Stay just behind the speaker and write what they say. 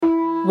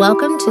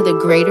Welcome to the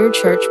Greater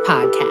Church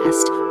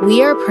Podcast.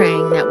 We are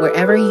praying that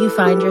wherever you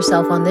find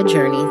yourself on the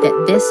journey,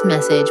 that this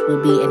message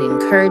will be an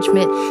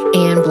encouragement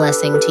and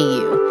blessing to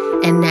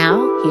you. And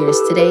now, here's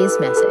today's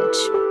message.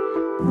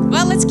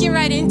 Well, let's get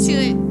right into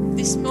it.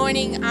 This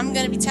morning, I'm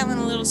going to be telling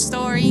a little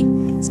story.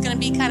 It's going to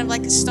be kind of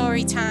like a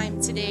story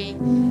time today.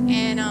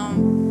 And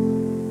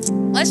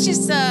let's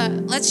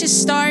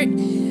just start.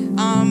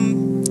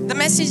 The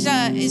message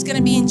is going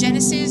to be in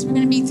Genesis. We're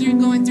going to be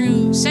going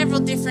through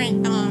several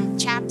different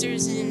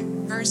chapters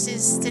and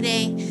verses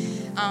today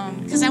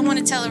because I want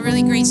to tell a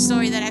really great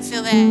story that I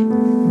feel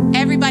that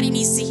everybody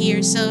needs to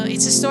hear. So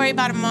it's a story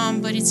about a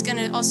mom, but it's going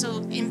to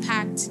also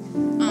impact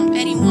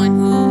anyone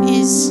who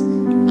is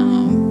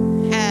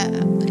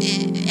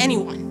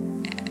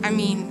anyone. I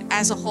mean,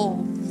 as a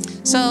whole.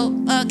 So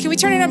can we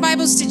turn in our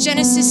Bibles to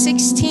Genesis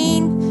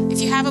 16?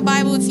 If you have a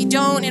Bible, if you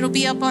don't, it'll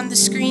be up on the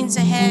screens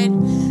ahead.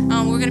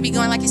 We're going to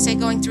be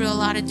going through a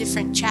lot of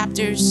different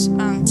chapters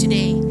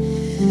today.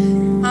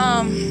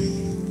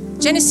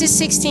 Genesis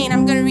 16,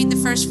 I'm going to read the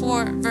first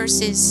 4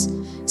 verses.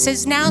 It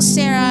says, "Now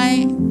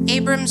Sarai,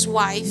 Abram's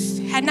wife,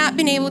 had not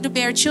been able to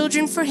bear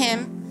children for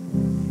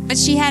him, but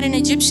she had an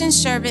Egyptian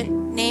servant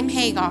named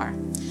Hagar.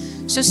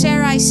 So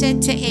Sarai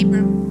said to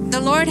Abram,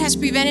 'The Lord has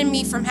prevented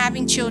me from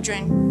having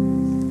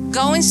children.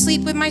 Go and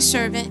sleep with my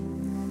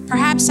servant.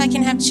 Perhaps I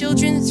can have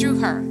children through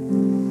her.'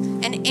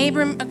 And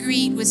Abram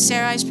agreed with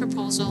Sarai's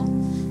proposal.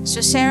 So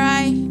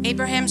Sarai,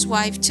 Abraham's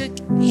wife, took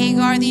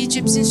Hagar, the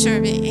Egyptian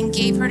servant, and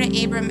gave her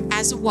to Abram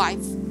as a wife.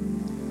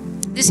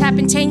 This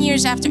happened 10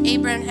 years after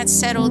Abram had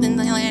settled in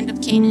the land of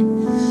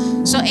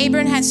Canaan. So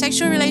Abram had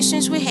sexual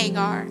relations with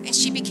Hagar, and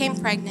she became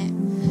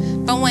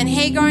pregnant. But when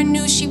Hagar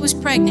knew she was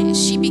pregnant,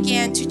 she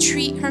began to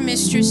treat her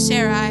mistress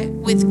Sarai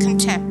with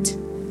contempt."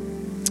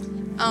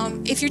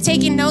 If you're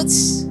taking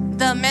notes,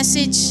 the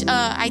message,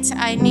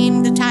 I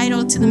named the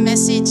title to the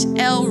message,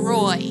 El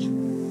Roi.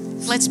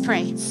 Let's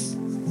pray.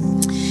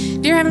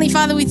 Dear Heavenly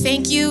Father, we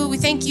thank you. We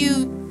thank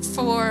you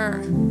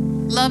for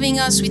loving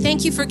us. We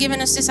thank you for giving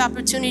us this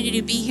opportunity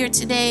to be here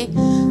today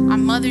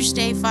on Mother's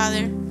Day,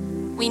 Father.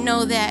 We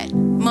know that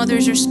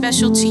mothers are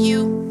special to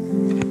you.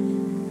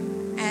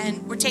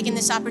 And we're taking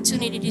this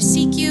opportunity to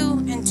seek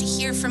you and to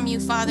hear from you,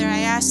 Father.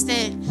 I ask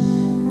that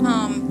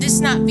this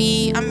not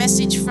be a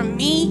message from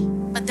me,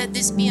 but that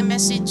this be a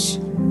message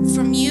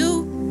from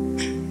you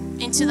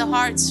into the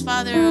hearts,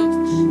 Father,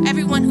 of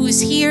everyone who is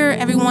here,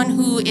 everyone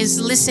who is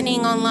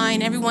listening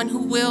online, everyone who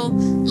will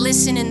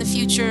listen in the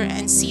future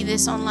and see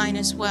this online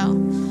as well.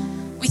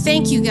 We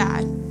thank you,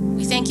 God.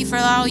 We thank you for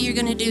all you're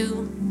going to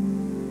do.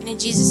 And in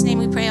Jesus' name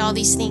we pray all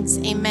these things.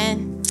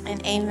 Amen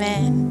and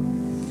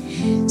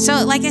amen.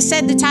 So like I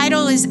said, the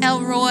title is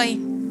El Roi.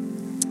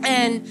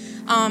 And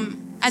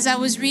as I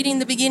was reading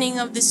the beginning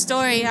of this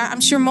story,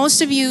 I'm sure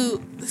most of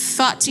you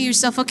thought to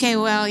yourself, okay,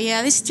 well,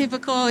 yeah, this is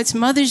typical. It's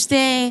Mother's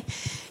Day.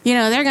 You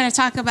know, they're going to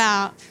talk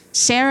about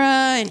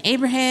Sarah and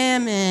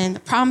Abraham and the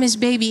promised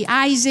baby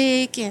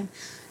Isaac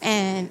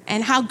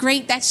and how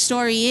great that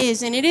story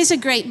is. And it is a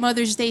great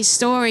Mother's Day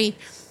story.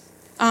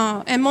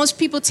 And most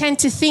people tend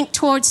to think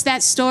towards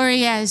that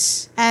story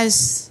as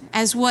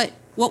what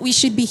we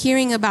should be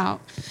hearing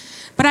about.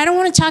 But I don't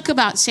want to talk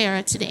about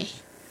Sarah today.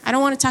 I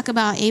don't want to talk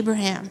about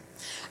Abraham.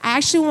 I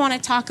actually want to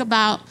talk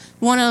about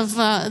one of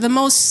the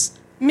most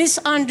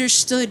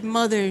misunderstood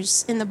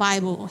mothers in the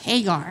Bible,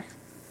 Hagar.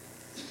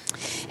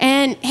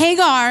 And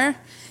Hagar,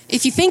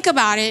 if you think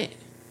about it,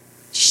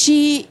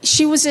 she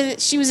was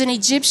an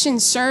Egyptian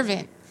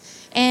servant,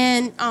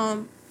 and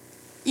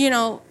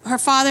her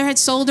father had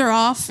sold her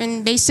off,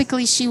 and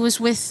basically she was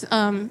with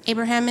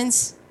Abraham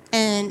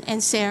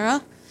and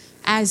Sarah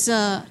as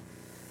a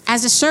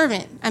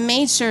servant, a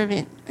maid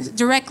servant,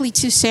 directly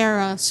to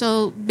Sarah.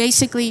 So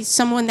basically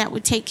someone that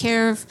would take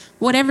care of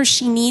whatever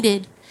she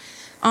needed.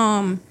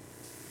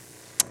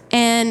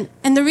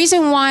 And the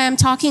reason why I'm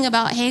talking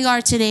about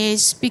Hagar today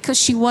is because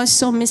she was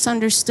so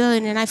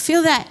misunderstood. And I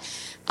feel that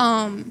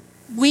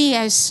we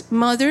as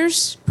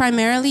mothers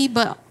primarily,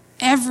 but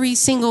every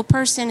single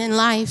person in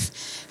life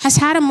has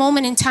had a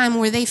moment in time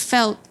where they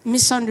felt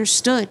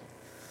misunderstood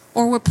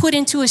or were put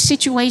into a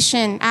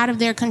situation out of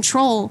their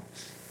control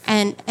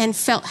and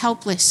felt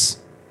helpless.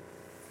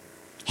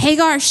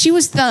 Hagar, she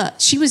was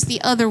the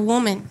other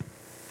woman.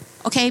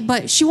 Okay,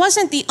 but she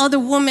wasn't the other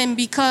woman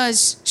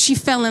because she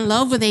fell in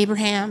love with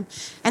Abraham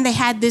and they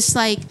had this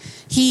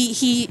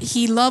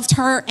he loved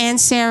her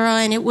and Sarah,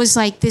 and it was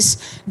like this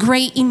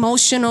great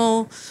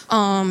emotional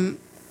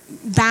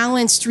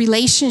balanced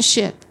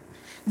relationship.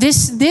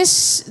 This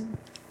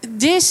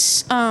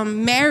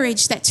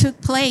marriage that took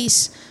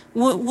place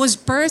was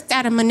birthed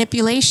out of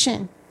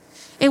manipulation.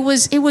 It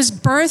was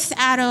birthed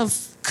out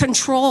of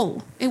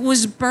control. It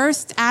was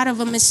birthed out of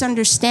a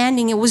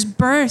misunderstanding. It was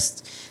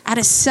birthed out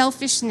of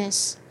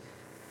selfishness.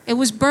 It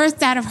was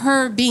birthed out of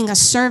her being a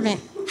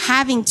servant,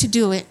 having to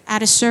do it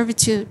out of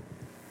servitude.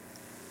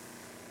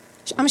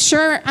 I'm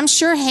sure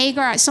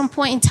Hagar at some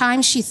point in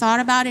time, she thought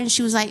about it and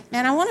she was like,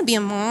 man, I want to be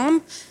a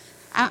mom.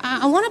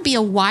 I want to be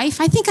a wife.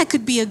 I think I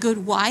could be a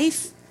good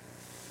wife.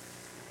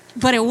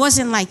 But it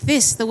wasn't like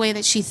this, the way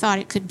that she thought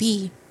it could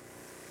be.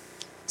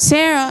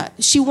 Sarah,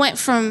 she went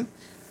from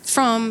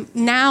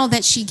now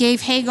that she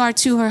gave Hagar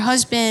to her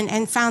husband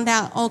and found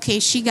out, okay,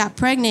 she got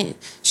pregnant.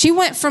 She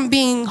went from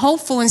being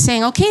hopeful and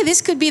saying, okay,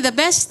 this could be the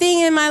best thing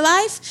in my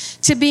life,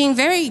 to being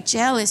very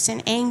jealous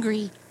and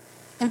angry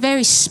and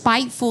very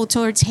spiteful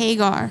towards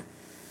Hagar.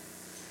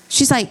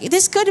 She's like,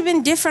 this could have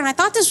been different. I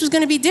thought this was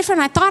going to be different.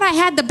 I thought I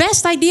had the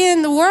best idea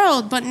in the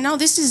world, but no,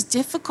 this is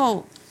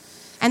difficult.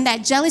 And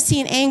that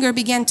jealousy and anger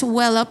began to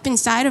well up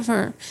inside of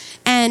her.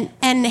 And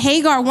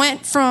Hagar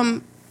went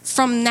from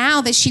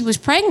now that she was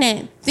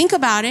pregnant, think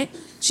about it.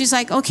 She's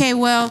like, okay,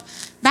 well,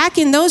 back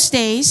in those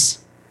days,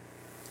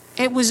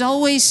 it was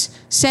always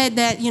said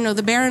that,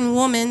 the barren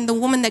woman, the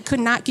woman that could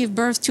not give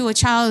birth to a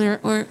child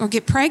or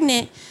get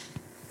pregnant,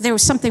 there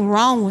was something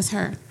wrong with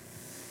her.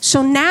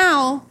 So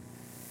now,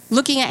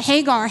 looking at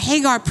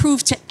Hagar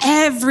proved to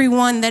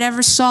everyone that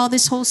ever saw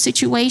this whole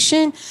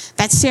situation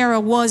that Sarah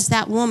was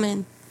that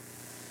woman,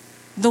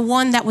 the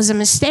one that was a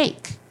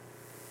mistake.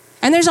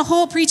 And there's a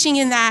whole preaching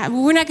in that.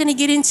 We're not going to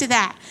get into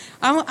that.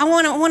 I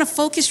want to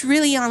focus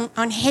really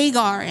on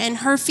Hagar and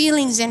her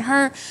feelings and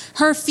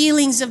her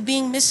feelings of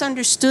being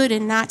misunderstood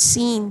and not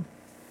seen.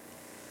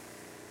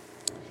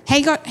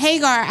 Hagar,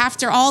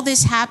 after all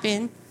this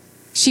happened,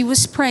 she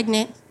was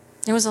pregnant.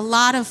 There was a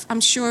lot of,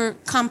 I'm sure,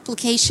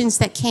 complications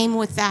that came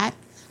with that.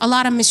 A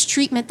lot of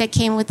mistreatment that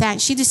came with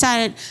that. She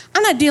decided,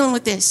 I'm not dealing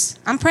with this.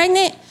 I'm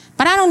pregnant,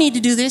 but I don't need to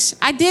do this.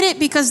 I did it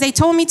because they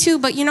told me to,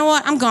 but you know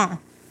what? I'm gone.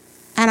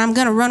 And I'm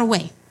going to run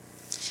away.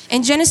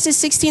 In Genesis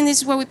 16, this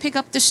is where we pick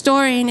up the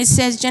story, and it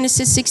says,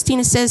 Genesis 16,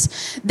 it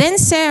says, then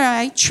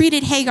Sarai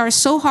treated Hagar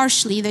so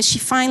harshly that she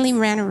finally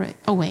ran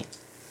away.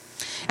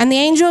 And the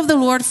angel of the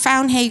Lord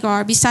found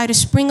Hagar beside a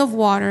spring of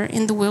water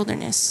in the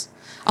wilderness,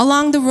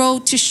 along the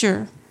road to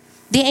Shur.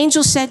 The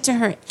angel said to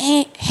her,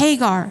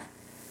 Hagar,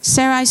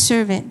 Sarai's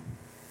servant,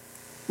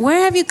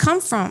 where have you come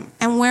from,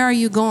 and where are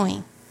you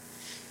going?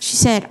 She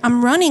said,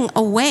 I'm running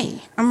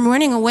away. I'm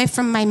running away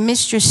from my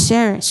mistress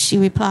Sarah, she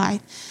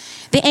replied.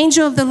 The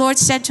angel of the Lord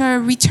said to her,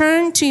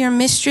 return to your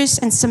mistress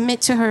and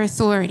submit to her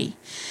authority.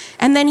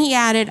 And then he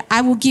added,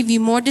 I will give you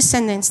more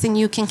descendants than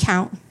you can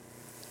count.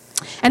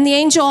 And the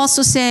angel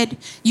also said,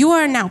 you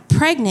are now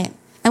pregnant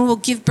and will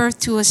give birth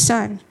to a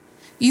son.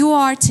 You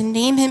are to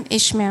name him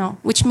Ishmael,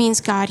 which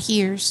means God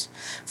hears.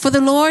 For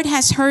the Lord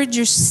has heard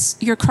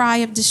your cry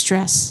of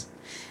distress.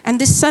 And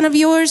this son of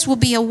yours will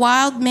be a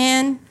wild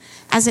man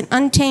as an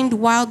untamed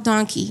wild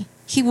donkey.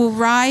 He will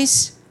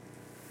raise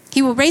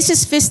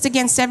his fist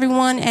against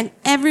everyone, and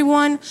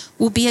everyone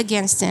will be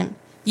against him.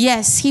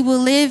 Yes, he will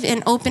live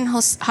in open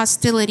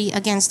hostility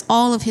against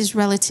all of his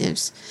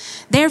relatives.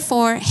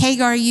 Therefore,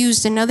 Hagar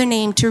used another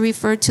name to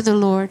refer to the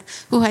Lord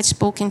who had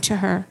spoken to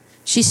her.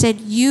 She said,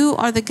 you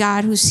are the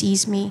God who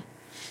sees me.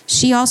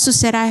 She also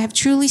said, I have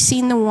truly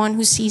seen the one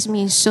who sees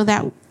me, so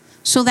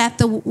that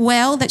the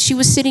well that she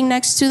was sitting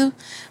next to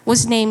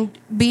was named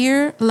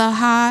Beer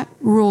Lahai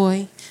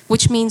Roi,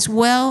 which means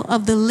well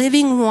of the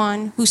living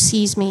one who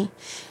sees me.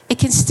 It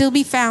can still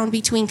be found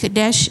between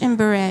Kadesh and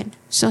Bered.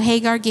 So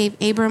Hagar gave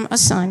Abram a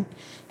son,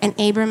 and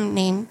Abram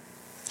named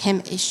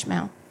him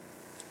Ishmael.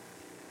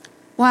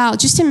 Wow,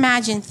 just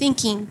imagine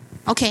thinking,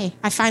 okay,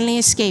 I finally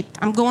escaped.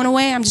 I'm going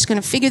away. I'm just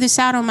going to figure this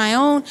out on my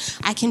own.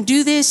 I can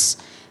do this.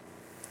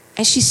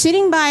 And she's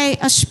sitting by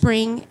a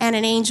spring, and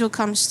an angel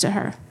comes to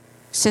her.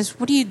 Says,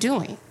 what are you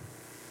doing?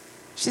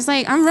 She's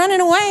like, I'm running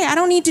away. I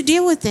don't need to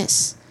deal with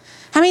this.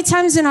 How many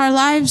times in our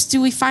lives do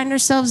we find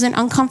ourselves in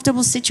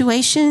uncomfortable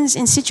situations,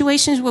 in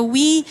situations where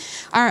we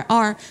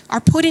are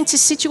put into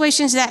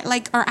situations that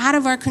are out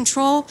of our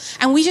control,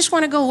 and we just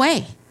want to go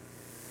away?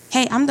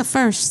 Hey, I'm the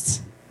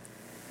first.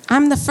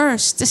 I'm the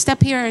first to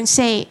step here and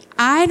say,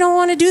 I don't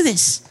want to do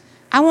this.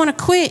 I want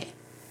to quit.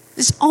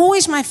 It's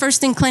always my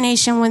first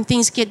inclination when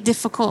things get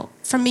difficult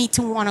for me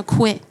to want to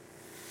quit.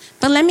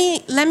 But let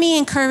me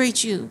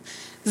encourage you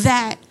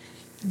that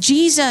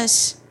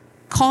Jesus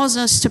calls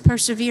us to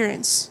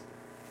perseverance.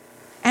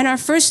 And our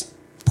first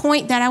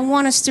point that I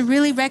want us to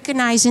really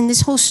recognize in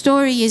this whole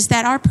story is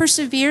that our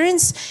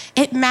perseverance,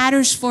 it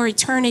matters for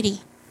eternity.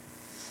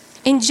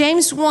 In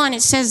James 1,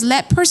 it says,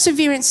 let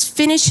perseverance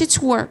finish its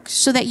work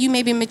so that you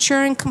may be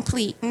mature and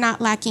complete, not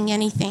lacking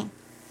anything.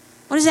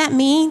 What does that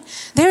mean?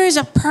 There is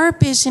a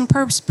purpose in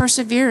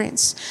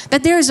perseverance,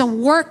 that there is a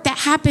work that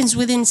happens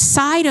within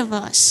inside of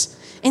us,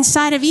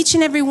 inside of each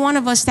and every one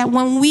of us, that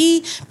when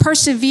we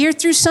persevere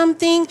through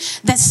something,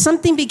 that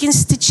something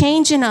begins to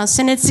change in us.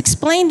 And it's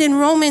explained in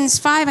Romans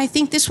 5. I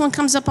think this one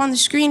comes up on the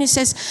screen. It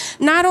says,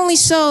 not only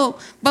so,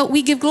 but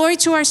we give glory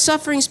to our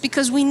sufferings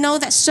because we know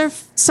that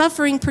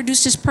suffering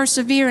produces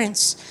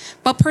perseverance.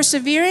 But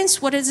perseverance,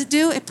 what does it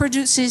do? It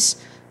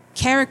produces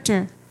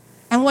character.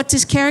 And what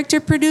does character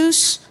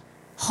produce?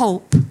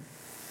 Hope.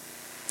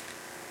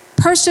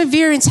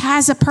 Perseverance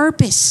has a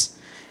purpose.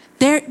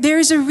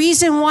 There's a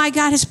reason why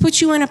God has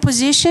put you in a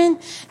position,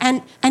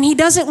 and he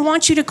doesn't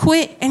want you to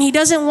quit, and he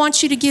doesn't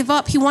want you to give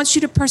up. He wants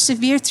you to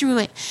persevere through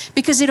it,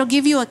 because it'll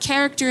give you a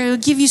character. It'll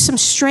give you some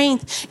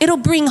strength. It'll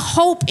bring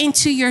hope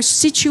into your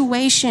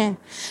situation.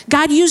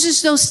 God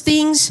uses those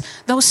things,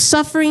 those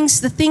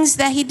sufferings, the things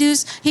that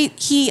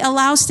he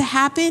allows to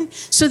happen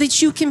so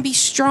that you can be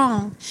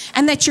strong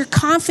and that your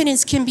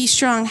confidence can be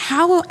strong.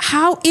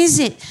 How is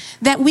it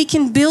that we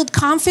can build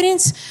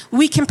confidence?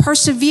 We can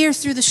persevere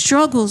through the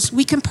struggles.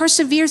 We can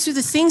persevere through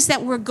the things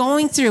that we're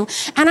going through.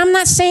 And I'm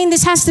not saying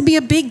this has to be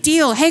a big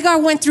deal. Hagar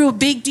went through a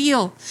big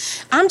deal.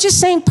 I'm just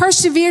saying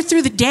persevere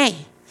through the day.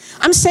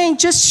 I'm saying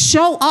just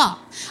show up.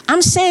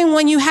 I'm saying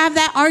when you have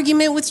that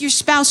argument with your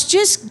spouse,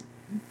 just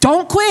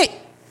don't quit.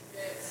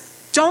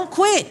 Don't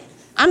quit.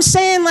 I'm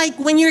saying, like,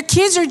 when your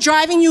kids are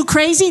driving you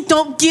crazy,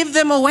 don't give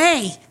them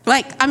away.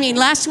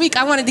 Last week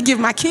I wanted to give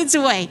my kids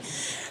away.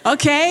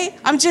 Okay?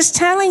 I'm just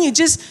telling you,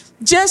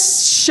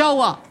 just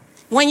show up.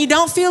 When you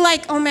don't feel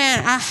like, oh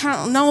man, I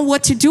don't know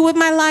what to do with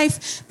my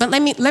life, but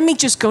let me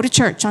just go to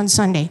church on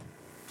Sunday.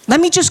 Let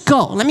me just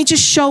go. Let me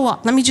just show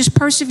up. Let me just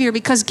persevere,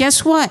 because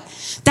guess what?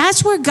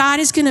 That's where God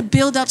is going to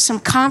build up some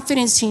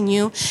confidence in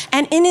you.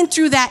 And in and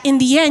through that, in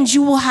the end,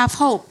 you will have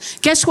hope.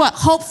 Guess what?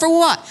 Hope for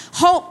what?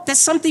 Hope that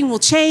something will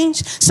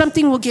change,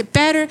 something will get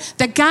better,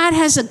 that God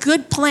has a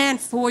good plan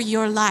for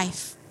your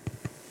life.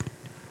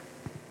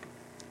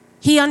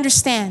 He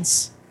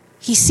understands.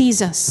 He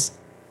sees us.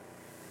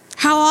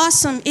 How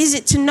awesome is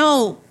it to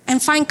know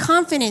and find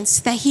confidence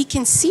that he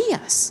can see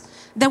us,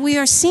 that we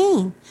are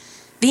seen.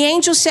 The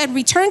angel said,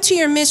 return to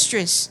your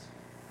mistress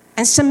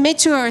and submit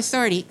to her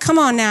authority. Come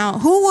on now.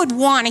 Who would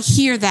want to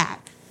hear that?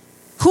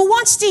 Who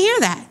wants to hear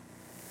that?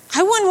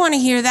 I wouldn't want to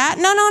hear that.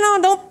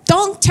 No.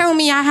 Don't tell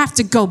me I have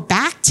to go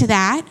back to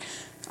that.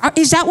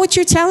 Is that what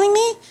you're telling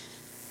me?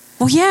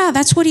 Well, yeah,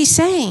 that's what he's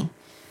saying.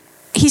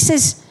 He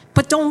says,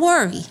 but don't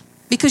worry,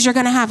 because you're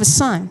going to have a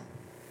son.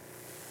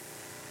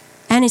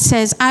 And it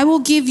says, I will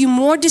give you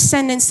more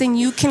descendants than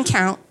you can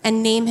count,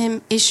 and name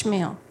him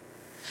Ishmael.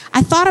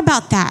 I thought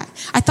about that.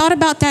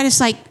 It's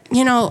like,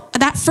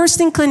 that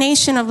first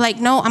inclination of like,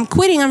 no, I'm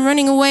quitting, I'm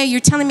running away. You're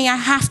telling me I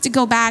have to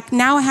go back.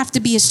 Now I have to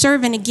be a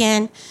servant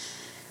again.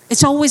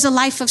 It's always a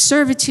life of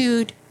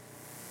servitude.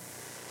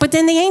 But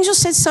then the angel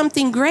said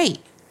something great.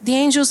 The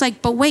angel's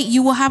like, but wait,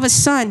 you will have a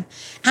son.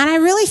 And I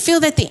really feel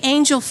that the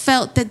angel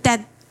felt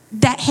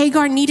that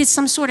Hagar needed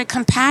some sort of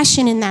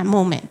compassion in that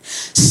moment.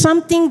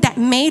 Something that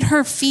made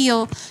her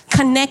feel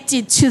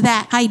connected to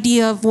that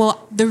idea of,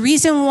 well, the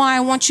reason why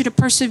I want you to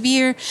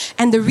persevere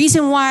and the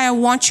reason why I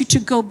want you to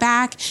go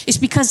back is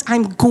because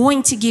I'm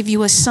going to give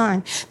you a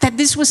son. That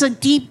this was a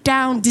deep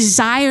down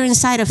desire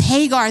inside of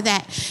Hagar,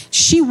 that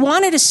she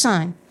wanted a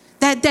son.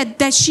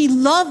 That she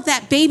loved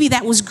that baby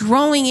that was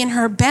growing in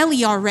her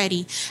belly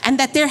already. And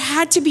that there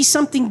had to be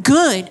something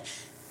good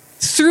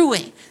through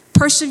it.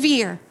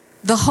 Persevere,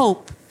 the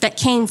hope that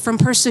came from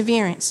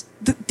perseverance.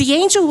 The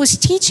angel was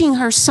teaching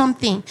her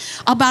something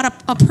about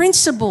a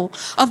principle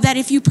of that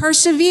if you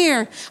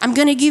persevere, I'm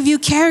going to give you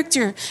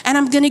character and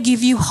I'm going to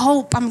give you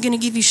hope. I'm going to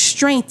give you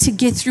strength to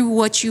get through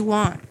what you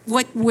want,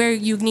 where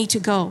you need to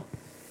go.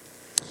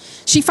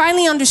 She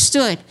finally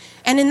understood.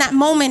 And in that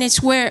moment,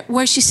 it's where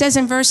she says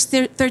in verse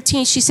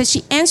 13, she says,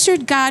 she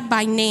answered God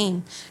by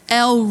name,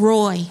 El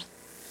Roi.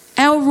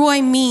 El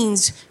Roi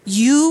means,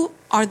 you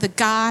are the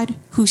God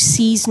who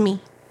sees me.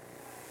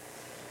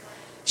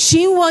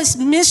 She was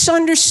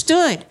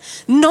misunderstood.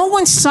 No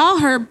one saw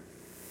her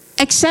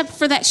except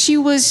for that she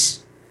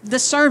was the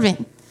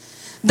servant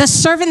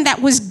that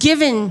was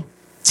given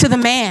to the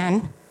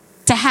man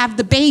to have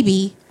the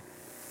baby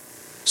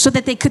so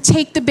that they could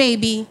take the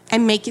baby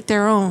and make it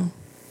their own.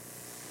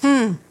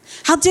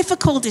 How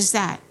difficult is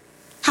that?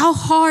 How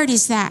hard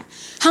is that?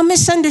 How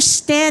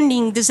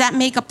misunderstanding does that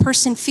make a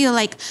person feel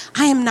like,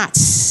 I am not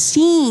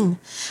seen,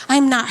 I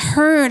am not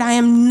heard, I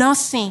am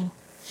nothing.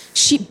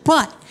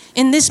 But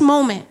in this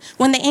moment,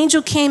 when the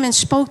angel came and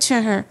spoke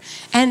to her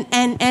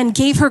and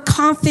gave her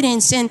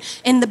confidence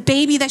in the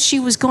baby that she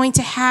was going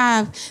to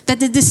have, that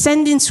the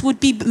descendants would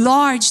be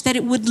large, that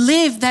it would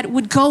live, that it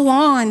would go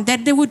on,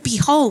 that there would be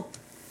hope,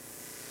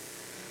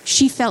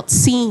 she felt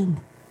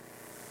seen.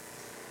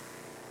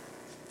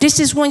 This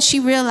is when she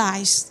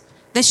realized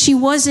that she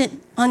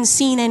wasn't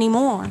unseen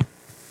anymore,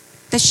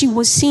 that she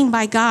was seen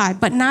by God.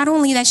 But not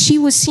only that she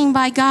was seen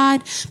by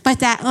God, but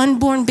that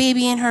unborn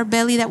baby in her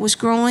belly that was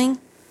growing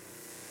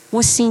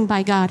was seen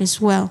by God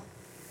as well.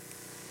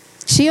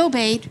 She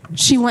obeyed.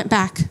 She went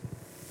back.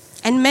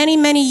 And many,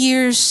 many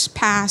years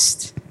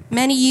passed.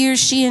 Many years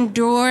she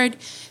endured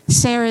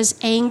Sarah's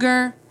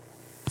anger,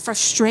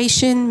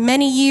 frustration.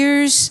 Many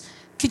years.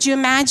 Could you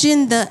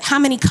imagine how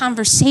many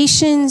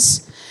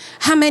conversations,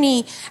 how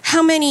many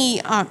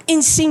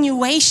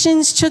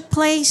insinuations took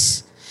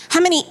place? How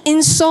many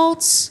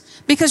insults?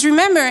 Because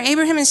remember,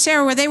 Abraham and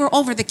Sarah, they were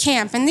over the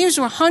camp, and these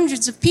were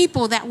hundreds of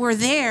people that were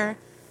there.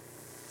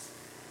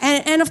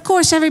 And of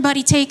course,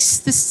 everybody takes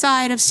the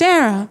side of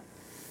Sarah.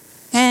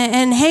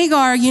 And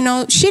Hagar,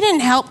 she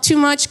didn't help too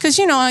much because,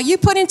 you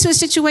put into a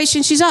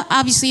situation, she's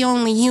obviously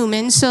only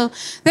human. So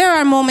there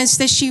are moments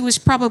that she was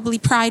probably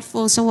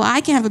prideful. So, well,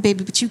 I can have a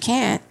baby, but you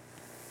can't.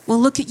 Well,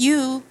 look at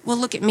you. Well,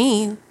 look at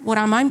me. What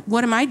am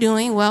I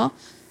doing? Well,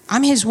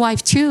 I'm his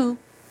wife too,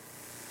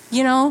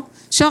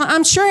 So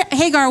I'm sure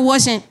Hagar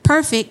wasn't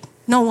perfect.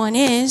 No one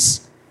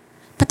is.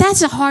 But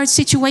that's a hard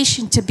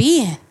situation to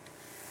be in.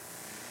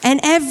 And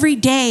every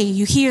day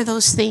you hear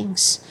those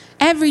things.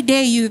 Every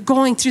day you're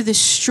going through this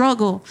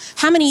struggle.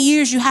 How many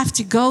years you have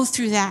to go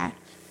through that?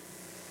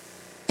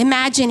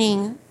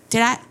 Imagining,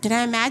 did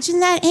I imagine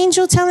that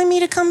angel telling me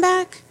to come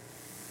back?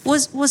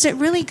 Was it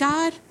really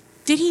God?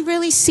 Did he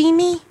really see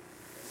me?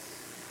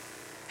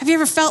 Have you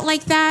ever felt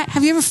like that?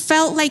 Have you ever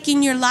felt like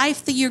in your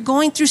life that you're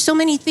going through so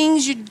many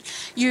things?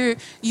 You're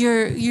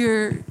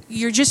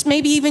just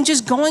maybe even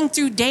just going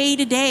through day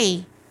to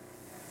day.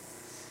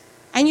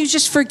 And you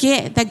just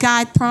forget that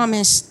God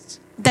promised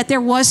that there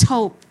was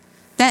hope.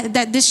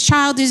 That this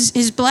child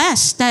is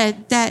blessed,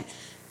 that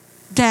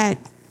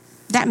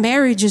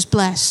marriage is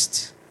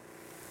blessed.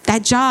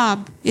 That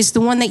job is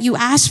the one that you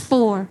asked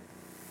for,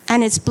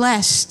 and it's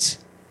blessed.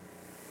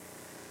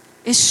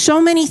 There's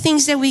so many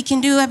things that we can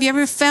do. Have you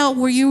ever felt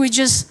where you were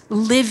just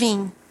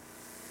living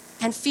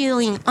and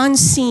feeling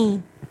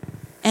unseen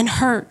and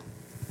hurt?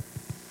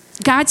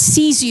 God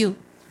sees you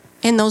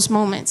in those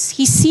moments.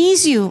 He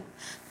sees you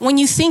when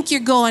you think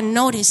you're going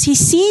unnoticed. He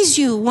sees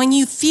you when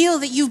you feel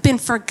that you've been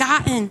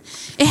forgotten.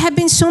 It had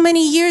been so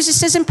many years. It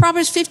says in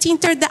Proverbs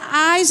 15:3, the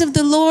eyes of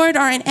the Lord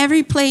are in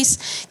every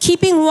place,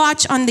 keeping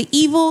watch on the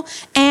evil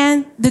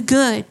and the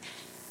good.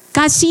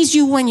 God sees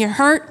you when you're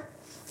hurt.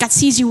 God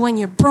sees you when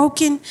you're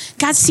broken.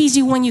 God sees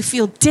you when you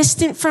feel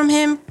distant from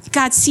him.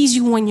 God sees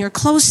you when you're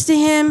close to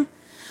him.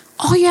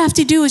 All you have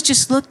to do is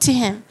just look to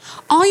him.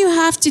 All you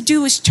have to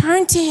do is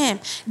turn to him.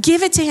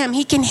 Give it to him.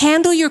 He can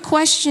handle your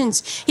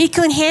questions. He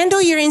can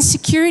handle your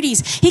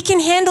insecurities. He can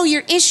handle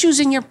your issues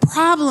and your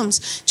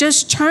problems.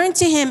 Just turn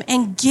to him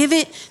and give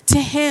it to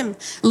him.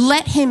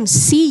 Let him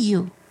see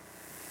you.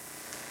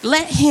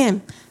 Let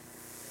him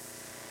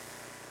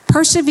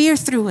persevere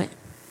through it.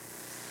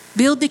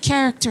 Build the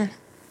character.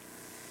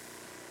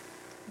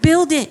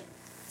 Build it.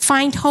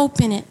 Find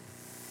hope in it.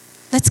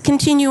 Let's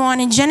continue on.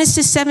 In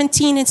Genesis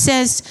 17, it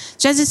says,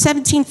 Genesis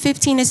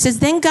 17:15, it says,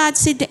 then God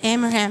said to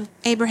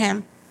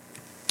Abraham,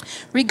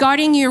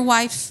 regarding your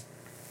wife,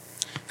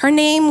 her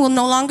name will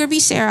no longer be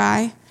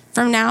Sarai.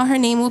 From now, her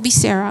name will be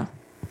Sarah.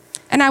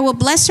 And I will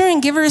bless her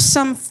and give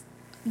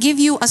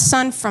you a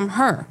son from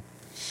her.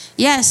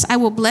 Yes, I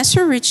will bless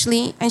her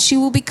richly, and she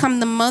will become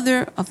the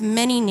mother of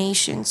many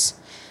nations.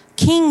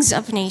 Kings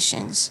of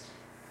nations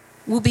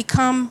will be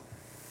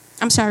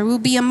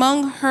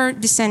among her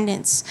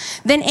descendants.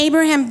 Then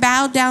Abraham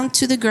bowed down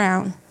to the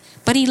ground,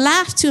 but he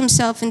laughed to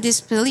himself in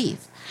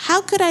disbelief.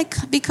 How could I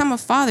become a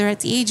father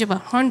at the age of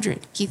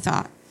 100, he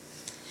thought.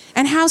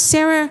 And how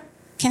Sarah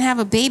can have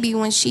a baby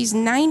when she's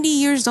 90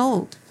 years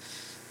old.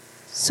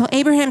 So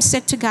Abraham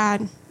said to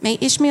God, may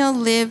Ishmael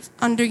live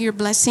under your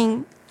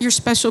blessing, your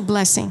special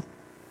blessing.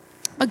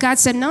 But God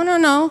said,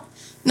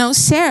 no,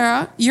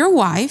 Sarah, your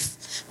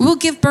wife, will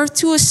give birth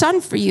to a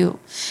son for you,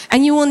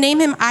 and you will name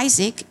him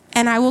Isaac,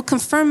 and I will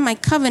confirm my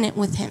covenant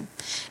with him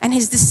and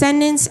his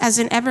descendants as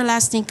an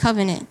everlasting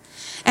covenant.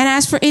 And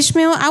as for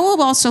Ishmael, I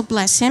will also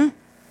bless him,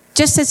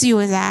 just as you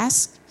had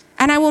asked,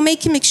 and I will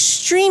make him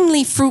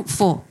extremely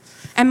fruitful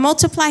and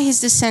multiply his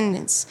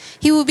descendants.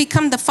 He will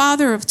become the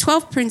father of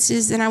 12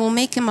 princes, and I will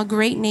make him a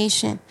great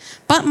nation.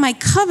 But my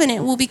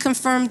covenant will be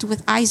confirmed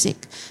with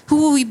Isaac, who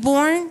will be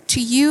born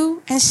to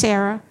you and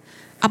Sarah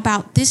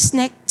about this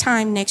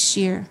time next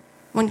year.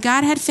 When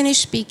God had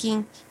finished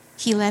speaking,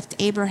 he left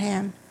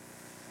Abraham.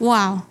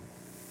 Wow.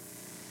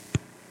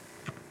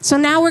 So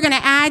now we're going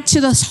to add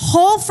to this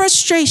whole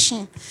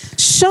frustration,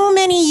 so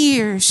many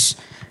years,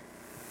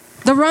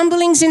 the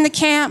rumblings in the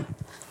camp,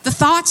 the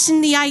thoughts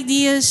and the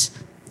ideas,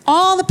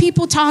 all the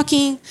people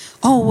talking,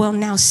 oh, well,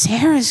 now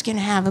Sarah's going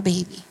to have a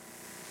baby.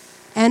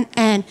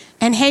 And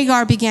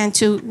Hagar began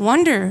to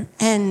wonder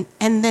and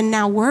then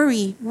now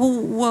worry,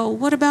 well,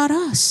 what about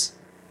us?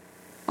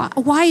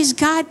 Why has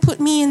God put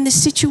me in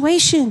this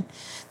situation?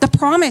 The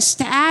promise,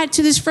 to add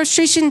to this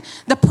frustration,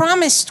 the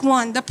promised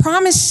one, the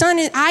promised son,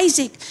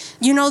 Isaac,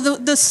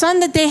 the son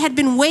that they had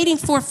been waiting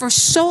for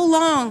so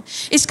long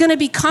is going to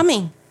be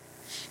coming.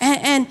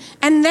 And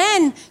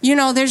then,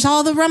 there's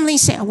all the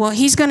rumblings saying, well,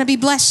 he's going to be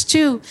blessed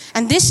too.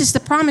 And this is the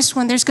promised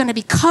one. There's going to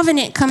be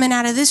covenant coming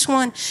out of this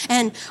one.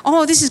 And,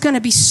 this is going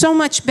to be so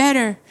much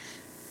better.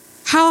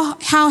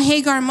 How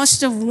Hagar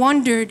must have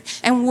wondered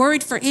and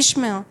worried for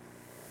Ishmael.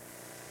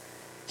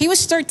 He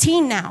was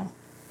 13 now,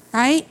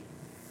 right?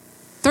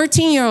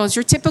 13-year-olds,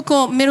 your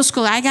typical middle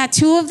schooler. I got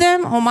 2 of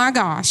them. Oh my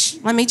gosh.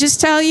 Let me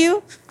just tell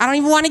you, I don't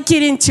even want to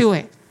get into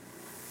it.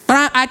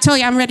 But I tell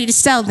you, I'm ready to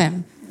sell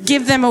them.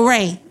 give them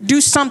away.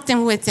 Do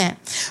something with them.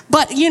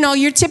 But,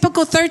 your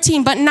typical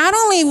 13. But not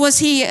only was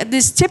he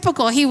this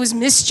typical, he was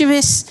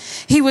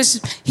mischievous. He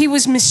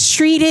was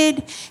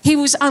mistreated. He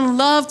was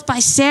unloved by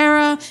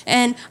Sarah.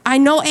 And I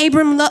know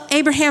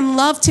Abraham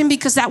loved him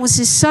because that was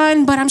his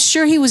son. But I'm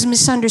sure he was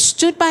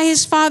misunderstood by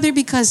his father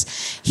because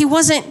he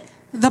wasn't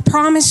the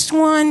promised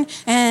one,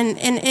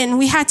 and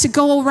we had to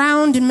go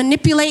around and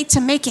manipulate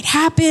to make it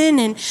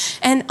happen.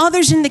 And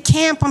others in the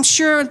camp, I'm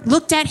sure,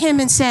 looked at him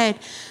and said,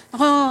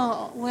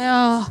 oh,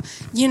 well,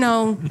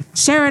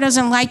 Sarah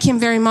doesn't like him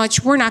very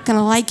much. We're not going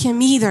to like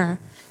him either.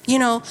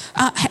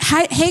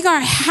 Hagar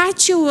had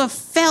to have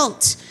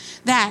felt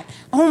that,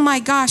 oh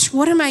my gosh,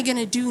 what am I going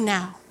to do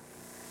now?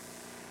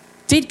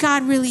 Did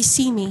God really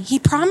see me? He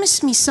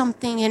promised me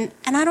something, and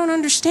I don't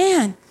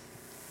understand.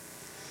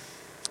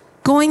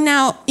 Going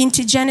now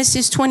into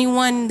Genesis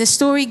 21, the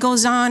story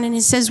goes on, and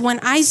it says, when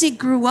Isaac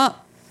grew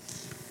up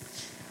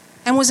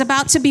and was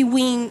about to be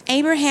weaned,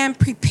 Abraham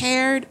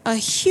prepared a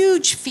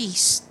huge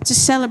feast to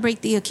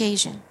celebrate the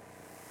occasion.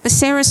 But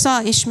Sarah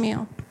saw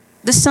Ishmael,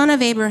 the son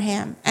of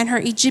Abraham, and her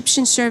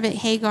Egyptian servant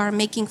Hagar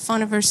making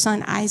fun of her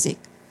son Isaac.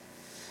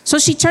 So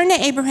she turned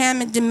to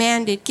Abraham and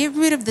demanded, get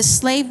rid of the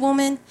slave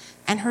woman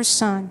and her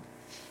son.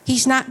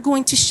 He's not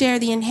going to share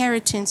the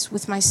inheritance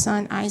with my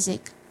son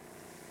Isaac.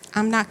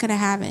 I'm not going to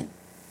have it.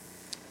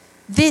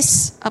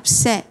 This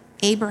upset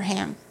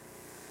Abraham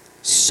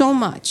so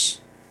much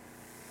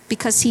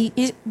because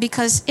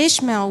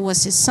Ishmael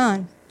was his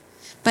son.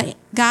 But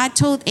God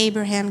told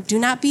Abraham, do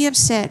not be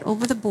upset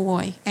over the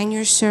boy and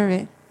your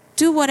servant.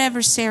 Do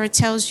whatever Sarah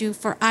tells you,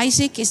 for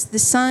Isaac is the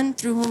son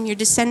through whom your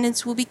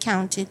descendants will be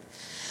counted.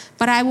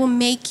 But I will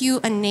make you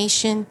a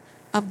nation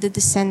of the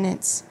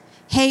descendants.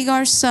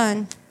 Hagar's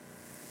son,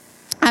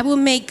 I will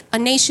make a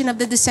nation of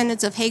the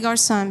descendants of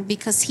Hagar's son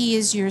because he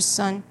is your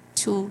son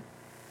too.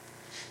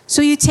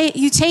 So you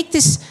take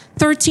this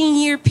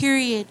 13-year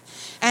period,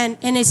 and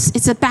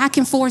it's a back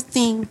and forth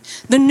thing.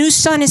 The new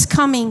son is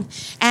coming,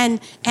 and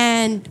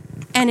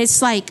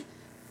it's like,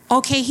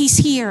 okay, he's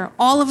here.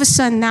 All of a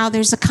sudden now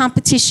there's a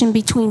competition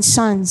between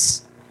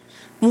sons.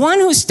 One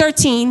who's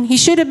 13, he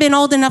should have been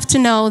old enough to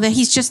know that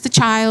he's just a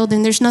child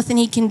and there's nothing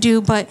he can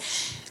do, but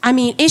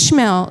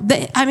Ishmael,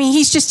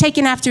 he's just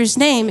taken after his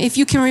name. If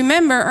you can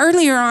remember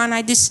earlier on,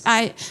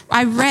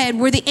 I read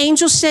where the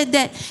angel said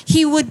that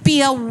he would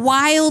be a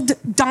wild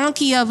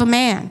donkey of a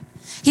man.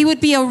 He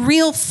would be a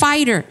real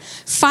fighter,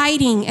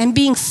 fighting and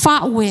being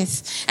fought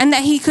with, and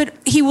that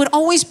he would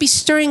always be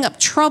stirring up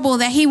trouble,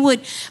 that he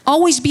would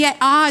always be at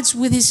odds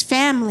with his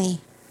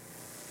family.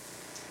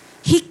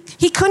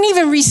 He couldn't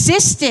even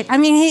resist it.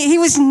 He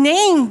was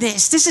named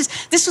this.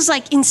 This was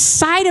like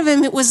inside of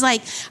him. It was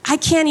like, I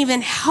can't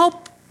even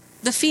help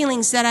the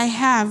feelings that I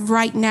have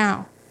right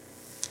now.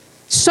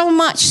 So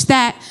much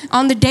that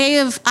on the day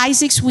of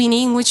Isaac's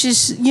weaning, which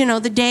is,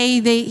 the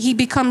day he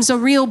becomes a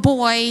real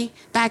boy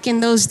back in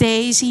those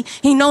days,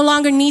 he no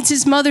longer needs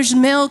his mother's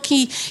milk.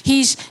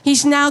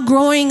 He's now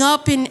growing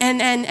up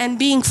and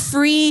being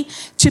free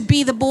to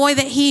be the boy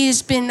that he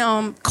has been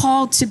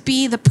called to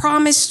be, the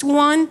promised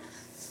one.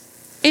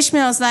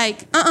 Ishmael's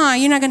like,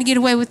 you're not going to get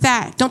away with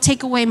that. Don't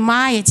take away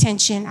my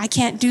attention. I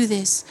can't do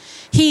this.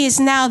 He is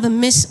now the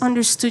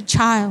misunderstood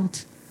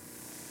child.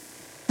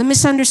 The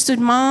misunderstood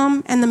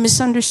mom and the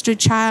misunderstood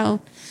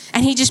child.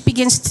 And he just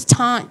begins to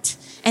taunt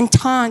and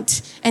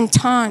taunt and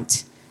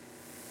taunt.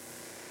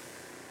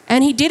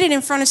 And he did it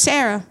in front of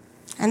Sarah.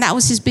 And that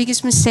was his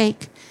biggest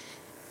mistake.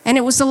 And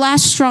it was the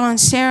last straw. And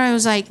Sarah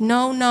was like,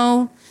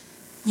 no.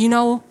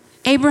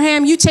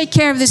 Abraham, you take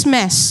care of this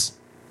mess.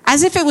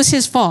 As if it was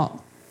his fault.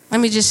 Let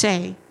me just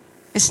say,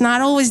 it's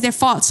not always their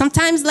fault.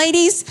 Sometimes,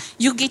 ladies,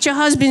 you'll get your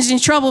husbands in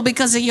trouble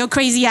because of your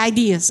crazy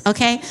ideas,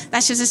 okay?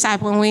 That's just a side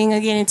point. We ain't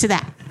going to get into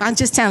that. I'm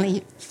just telling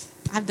you.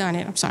 I've done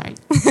it. I'm sorry.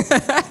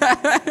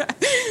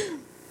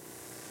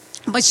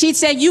 But she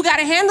said, you got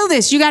to handle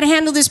this. You got to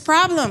handle this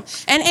problem.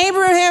 And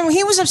Abraham,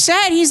 he was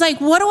upset. He's like,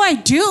 what do I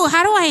do?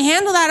 How do I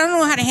handle that? I don't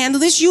know how to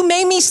handle this. You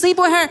made me sleep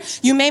with her.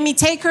 You made me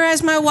take her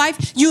as my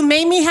wife. You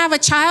made me have a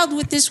child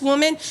with this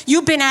woman.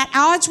 You've been at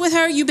odds with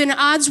her. You've been at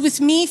odds with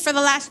me for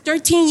the last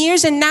 13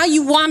 years. And now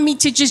you want me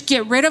to just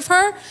get rid of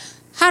her?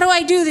 How do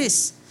I do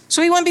this?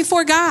 So he went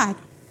before God.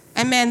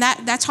 And man,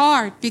 that's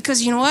hard,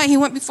 because you know what? He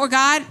went before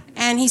God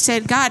and he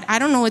said, God, I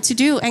don't know what to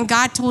do. And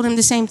God told him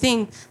the same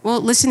thing. Well,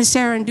 listen to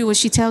Sarah and do what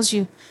she tells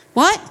you.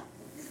 What?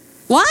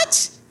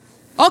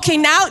 Okay,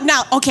 now,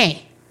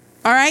 okay.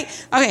 All right?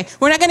 Okay,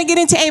 we're not going to get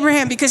into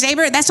Abraham, because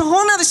Abraham, that's a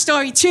whole nother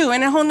story too,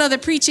 and a whole nother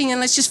preaching,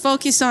 and let's just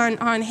focus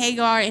on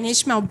Hagar and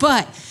Ishmael.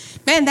 But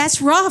man,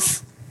 that's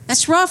rough.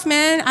 That's rough,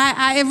 man.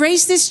 I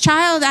raised this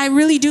child. I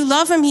really do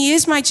love him. He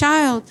is my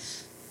child.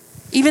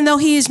 Even though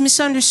he is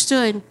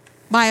misunderstood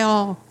by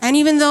all, and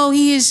even though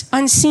he is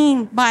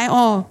unseen by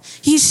all,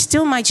 he's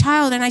still my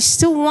child, and I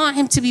still want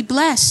him to be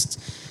blessed.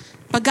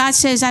 But God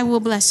says, I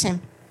will bless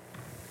him.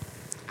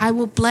 I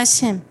will bless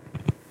him.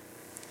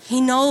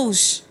 He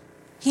knows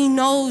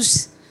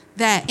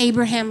that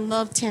Abraham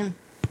loved him.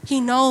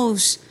 He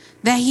knows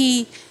that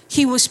he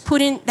was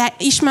put in, that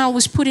Ishmael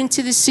was put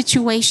into this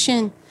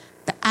situation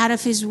out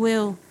of his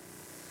will,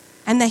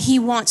 and that he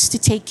wants to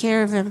take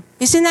care of him.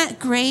 Isn't that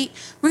great?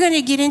 We're going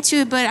to get into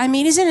it, but I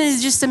mean, isn't it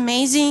just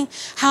amazing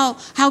how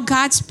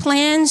God's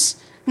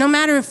plans, no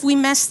matter if we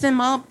mess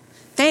them up,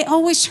 they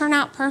always turn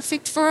out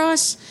perfect for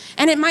us.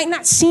 And it might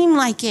not seem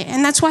like it.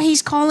 And that's why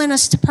he's calling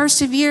us to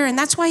persevere. And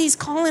that's why he's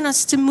calling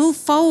us to move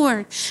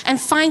forward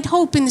and find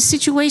hope in the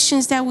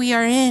situations that we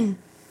are in.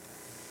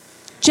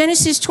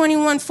 Genesis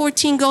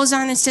 21:14 goes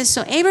on and says,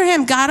 so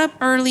Abraham got up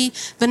early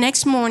the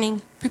next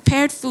morning,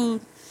 prepared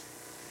food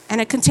and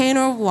a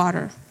container of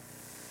water.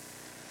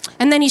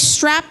 And then he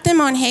strapped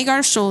them on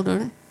Hagar's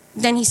shoulder.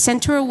 Then he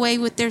sent her away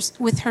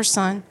with her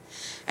son.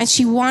 And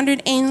she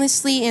wandered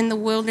aimlessly in the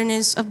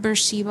wilderness of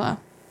Beersheba.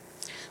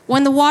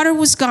 When the water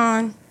was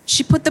gone,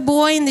 she put the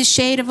boy in the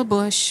shade of a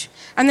bush.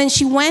 And then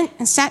she went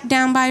and sat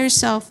down by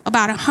herself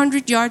about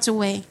 100 yards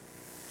away.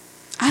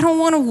 I don't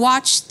want to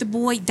watch the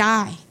boy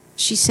die,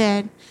 she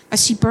said,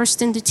 as she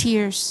burst into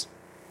tears.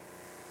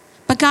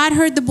 But God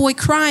heard the boy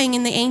crying,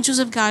 and the angels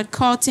of God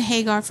called to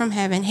Hagar from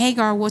heaven,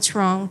 Hagar, what's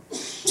wrong?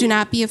 Do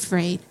not be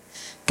afraid.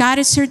 God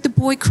has heard the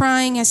boy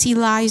crying as he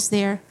lies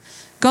there.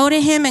 Go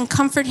to him and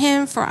comfort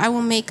him, for I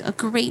will make a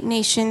great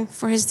nation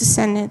for his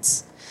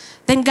descendants.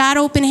 Then God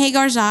opened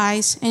Hagar's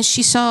eyes, and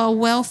she saw a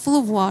well full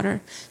of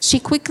water. She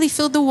quickly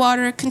filled the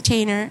water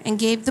container and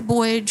gave the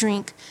boy a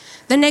drink.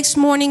 The next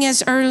morning,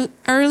 as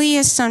early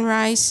as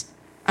sunrise,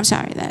 I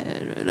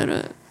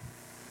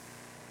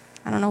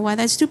don't know why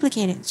that's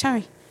duplicated.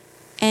 Sorry.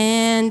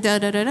 And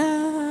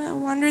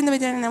wondering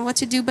what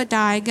to do but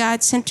die,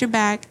 God sent her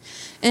back.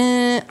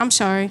 I'm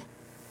sorry.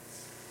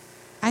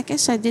 I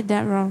guess I did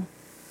that wrong.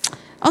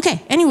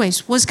 Okay,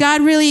 anyways, was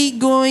God really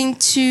going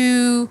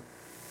to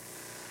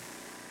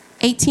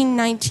 18,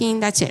 19,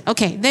 that's it.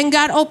 Okay, then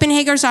God opened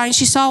Hagar's eyes.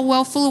 She saw a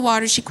well full of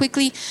water. She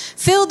quickly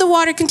filled the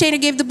water container,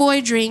 gave the boy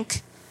a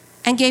drink,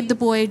 and gave the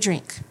boy a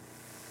drink.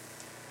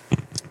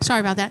 Sorry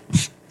about that.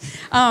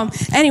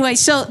 Anyway,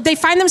 so they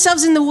find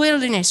themselves in the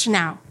wilderness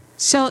now.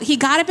 So he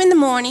got up in the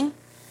morning.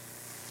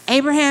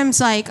 Abraham's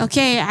like,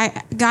 okay,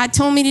 God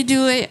told me to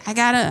do it. I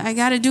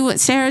gotta do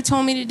what Sarah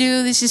told me to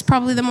do. This is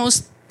probably the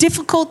most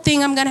difficult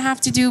thing I'm gonna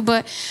have to do.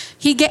 But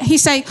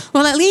he's like,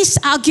 well, at least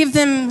I'll give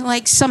them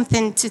like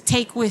something to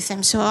take with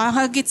them. So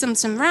I'll get them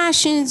some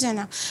rations,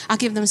 and I'll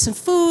give them some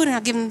food, and I'll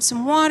give them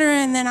some water,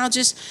 and then I'll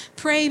just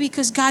pray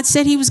because God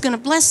said he was gonna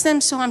bless them.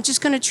 So I'm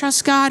just gonna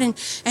trust God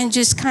and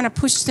just kind of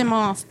push them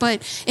off.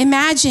 But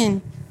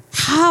imagine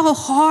how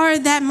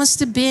hard that must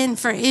have been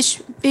for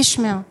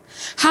Ishmael.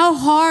 How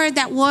hard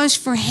that was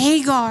for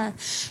Hagar.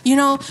 You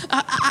know,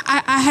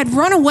 I had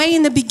run away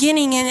in the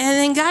beginning, and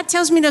then God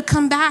tells me to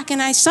come back,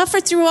 and I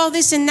suffered through all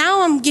this, and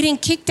now I'm getting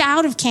kicked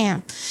out of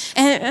camp.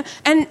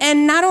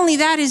 And not only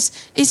that,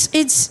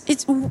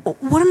 it's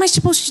what am I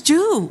supposed to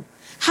do?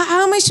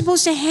 How am I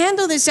supposed to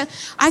handle this?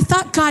 I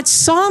thought God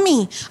saw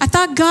me. I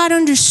thought God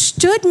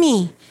understood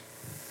me.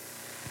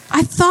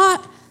 I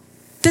thought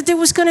that there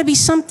was going to be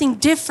something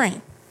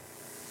different.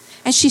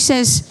 And she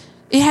says,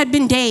 it had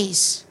been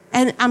days.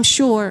 And I'm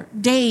sure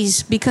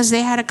days, because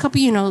they had a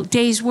couple,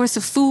 days worth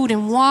of food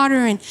and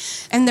water,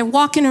 and they're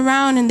walking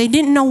around and they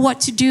didn't know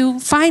what to do.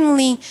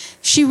 Finally,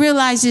 she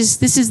realizes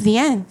this is the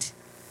end.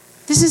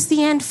 This is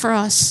the end for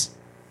us.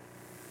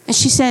 And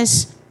she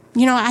says,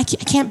 I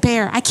can't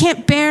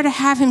bear to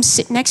have him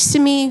sit next to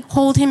me,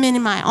 hold him in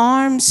my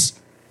arms,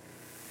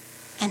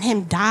 and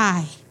him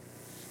die.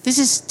 This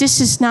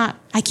is not,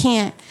 I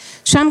can't.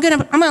 So I'm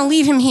gonna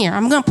leave him here.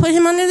 I'm gonna put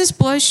him under this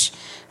bush,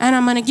 and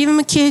I'm gonna give him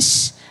a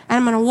kiss, and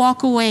I'm gonna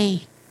walk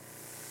away.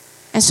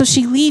 And so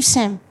she leaves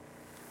him,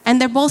 and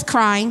they're both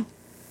crying.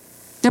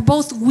 They're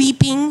both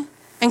weeping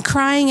and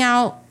crying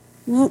out,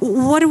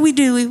 what do we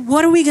do?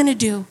 What are we gonna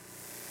do?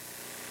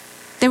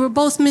 They were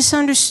both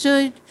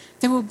misunderstood.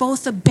 They were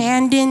both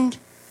abandoned.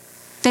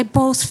 They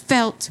both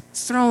felt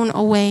thrown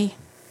away.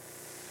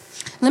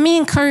 Let me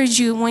encourage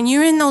you, when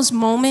you're in those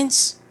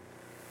moments,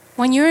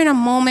 when you're in a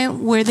moment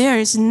where there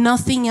is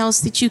nothing else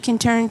that you can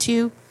turn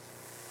to,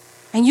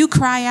 and you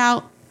cry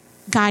out,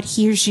 God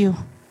hears you.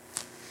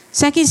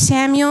 2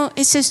 Samuel,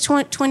 it says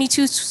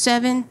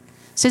 22:7,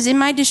 says, in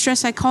my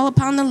distress I call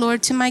upon the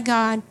Lord, to my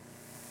God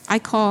I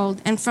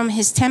called, and from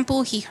his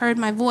temple he heard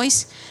my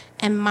voice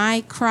and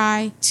my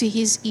cry to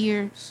his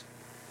ears.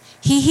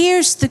 He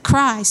hears the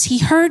cries. He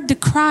heard the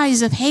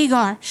cries of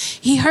Hagar.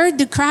 He heard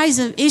the cries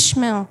of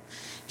Ishmael.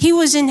 He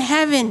was in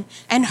heaven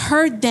and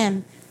heard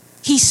them.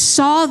 He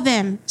saw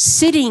them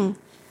sitting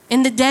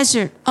in the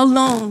desert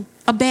alone,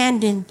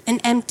 abandoned and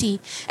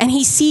empty. And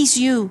he sees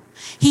you.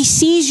 He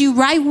sees you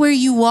right where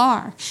you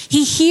are.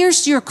 He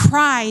hears your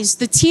cries,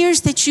 the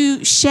tears that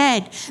you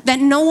shed that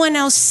no one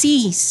else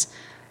sees,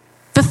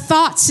 the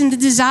thoughts and the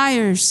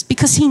desires,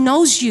 because he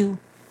knows you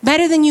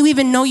better than you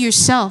even know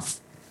yourself.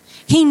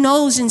 He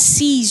knows and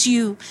sees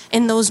you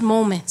in those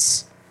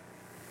moments.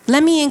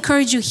 Let me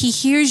encourage you, he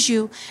hears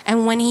you.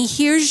 And when he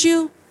hears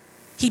you,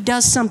 he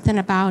does something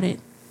about it.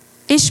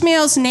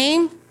 Ishmael's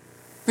name,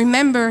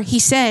 remember, he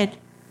said,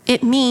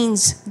 it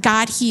means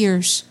God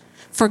hears.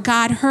 For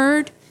God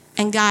heard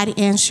and God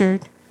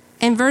answered.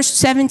 In verse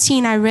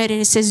 17, I read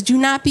it. It says, do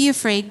not be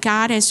afraid.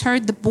 God has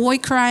heard the boy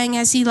crying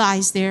as he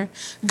lies there.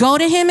 Go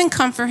to him and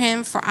comfort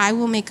him, for I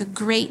will make a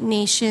great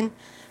nation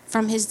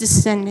from his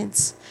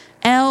descendants.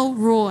 El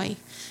Roi.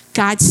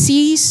 God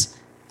sees,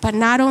 but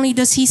not only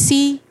does he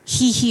see,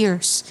 he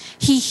hears.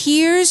 He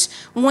hears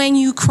when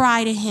you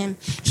cry to him.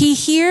 He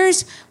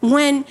hears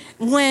when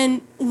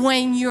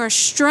you're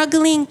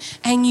struggling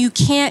and you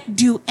can't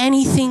do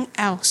anything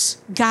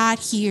else. God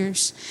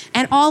hears.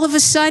 And all of a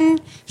sudden,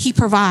 he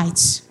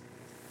provides.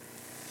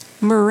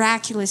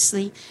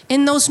 Miraculously.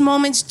 In those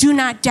moments, do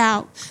not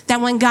doubt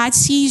that when God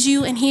sees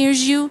you and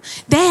hears you,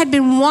 they had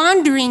been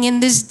wandering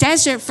in this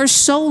desert for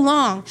so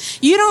long.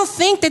 You don't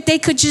think that they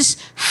could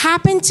just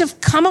happen to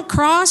come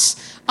across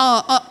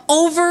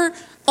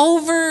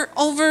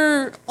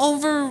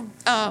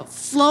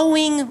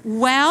flowing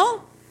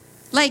well?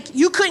 Like,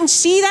 you couldn't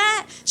see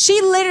that?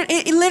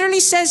 It literally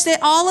says that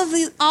all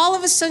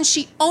of a sudden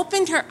she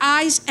opened her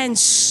eyes and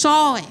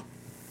saw it.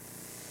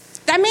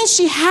 That means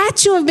she had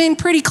to have been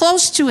pretty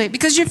close to it,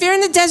 because if you're in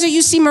the desert,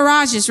 you see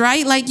mirages,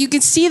 right? Like, you can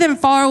see them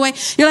far away.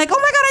 You're like, oh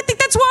my God, I think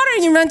that's water.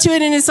 And you run to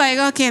it and it's like,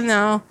 okay,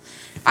 no.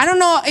 I don't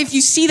know if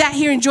you see that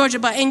here in Georgia,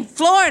 but in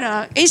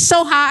Florida, it's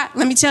so hot.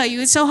 Let me tell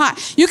you, it's so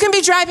hot. You can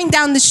be driving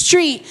down the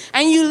street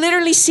and you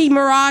literally see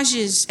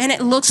mirages and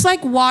it looks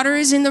like water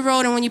is in the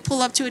road, and when you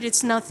pull up to it,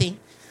 it's nothing.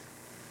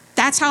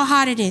 That's how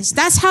hot it is.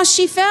 That's how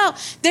she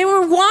felt. They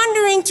were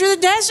wandering through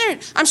the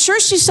desert. I'm sure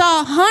she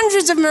saw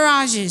hundreds of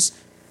mirages.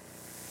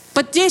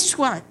 But this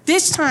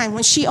time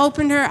when she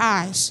opened her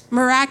eyes,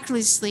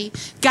 miraculously,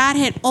 God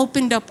had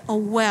opened up a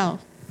well.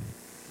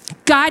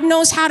 God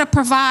knows how to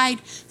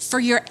provide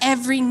for your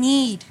every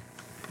need.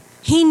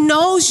 He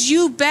knows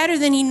you better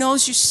than you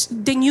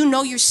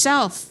know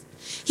yourself.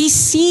 He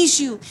sees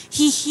you.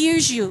 He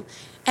hears you.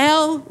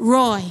 El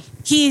Roi.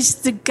 He is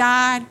the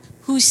God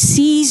who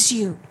sees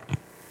you.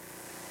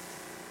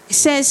 It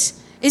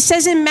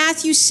says in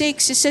Matthew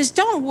 6, it says,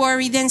 don't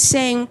worry then,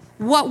 saying,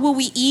 what will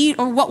we eat,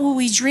 or what will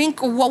we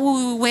drink, or what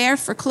will we wear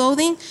for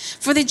clothing?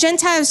 For the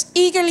Gentiles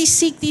eagerly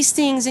seek these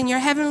things, and your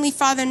heavenly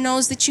Father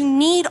knows that you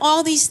need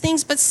all these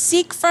things. But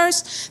seek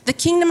first the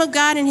kingdom of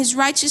God and his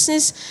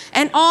righteousness,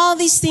 and all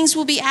these things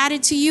will be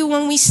added to you.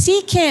 When we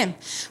seek him,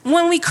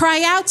 when we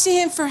cry out to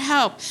him for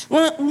help,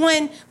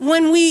 when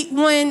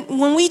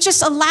we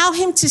just allow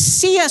him to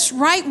see us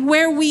right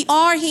where we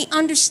are, he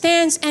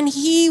understands and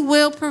he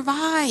will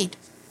provide.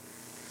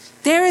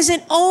 There is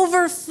an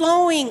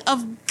overflowing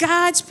of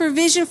God's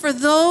provision for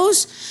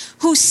those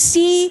who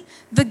see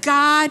the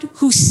God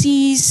who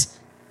sees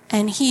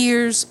and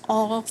hears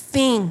all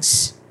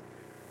things.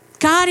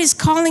 God is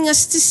calling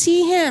us to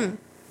see him.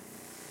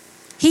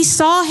 He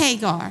saw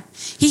Hagar.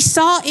 He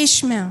saw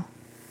Ishmael.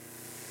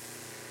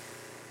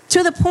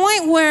 To the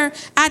point where,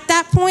 at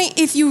that point,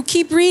 if you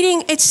keep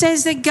reading, it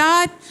says that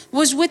God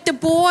was with the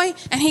boy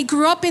and he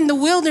grew up in the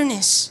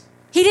wilderness.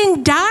 He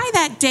didn't die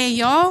that day,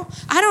 y'all.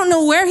 I don't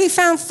know where he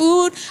found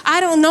food.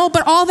 I don't know,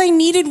 but all they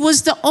needed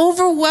was the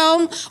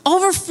overflowing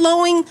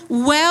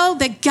well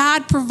that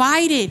God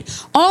provided.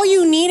 All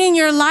you need in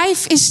your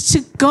life is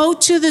to go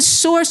to the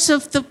source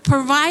of the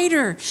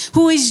provider,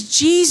 who is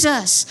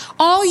Jesus.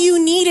 All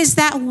you need is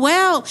that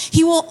well.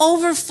 He will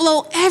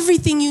overflow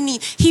everything you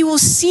need. He will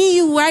see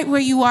you right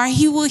where you are.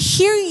 He will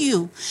hear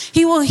you.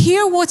 He will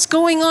hear what's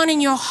going on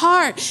in your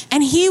heart,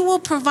 and he will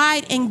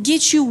provide and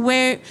get you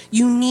where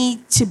you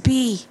need to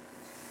be.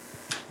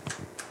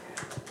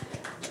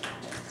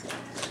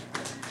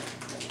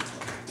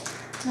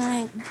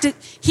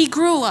 He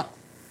grew up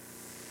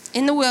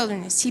in the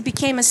wilderness. He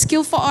became a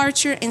skillful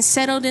archer and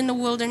settled in the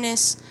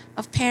wilderness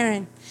of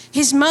Paran.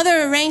 His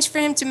mother arranged for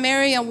him to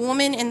marry a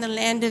woman in the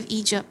land of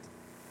Egypt.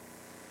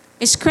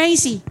 It's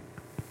crazy,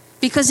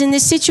 because in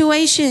this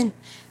situation,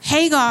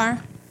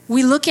 Hagar,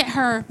 we look at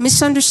her,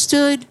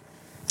 misunderstood,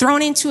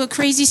 thrown into a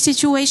crazy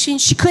situation.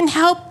 She couldn't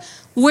help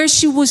where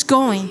she was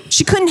going.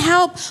 She couldn't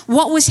help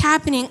what was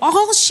happening.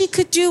 All she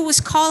could do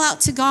was call out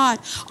to God.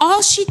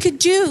 All she could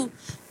do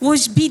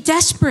was be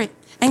desperate,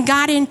 and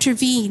God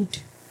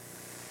intervened.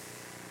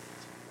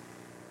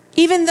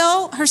 Even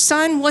though her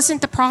son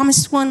wasn't the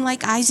promised one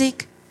like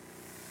Isaac,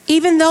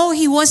 even though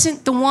he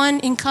wasn't the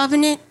one in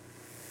covenant,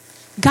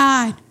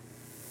 God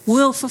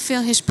will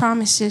fulfill his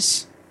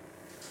promises.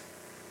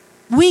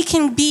 We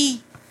can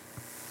be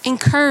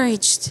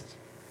encouraged,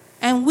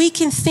 and we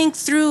can think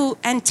through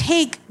and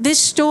take this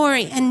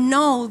story and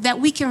know that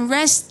we can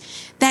rest,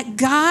 that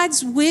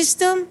God's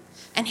wisdom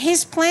and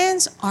his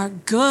plans are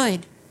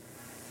good.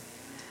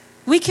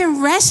 We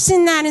can rest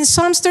in that. In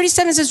Psalms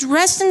 37, it says,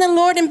 rest in the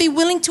Lord and be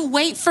willing to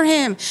wait for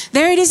him.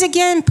 There it is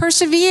again,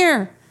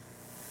 persevere.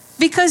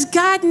 Because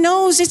God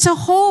knows it's a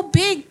whole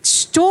big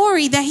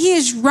story that he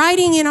is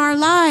writing in our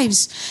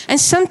lives. And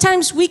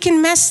sometimes we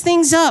can mess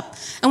things up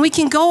and we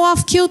can go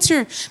off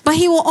kilter, but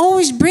he will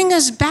always bring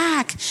us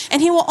back,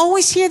 and he will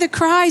always hear the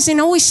cries and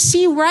always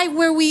see right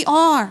where we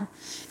are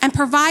and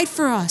provide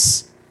for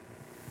us.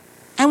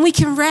 And we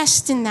can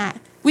rest in that.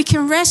 We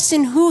can rest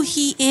in who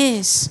he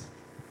is.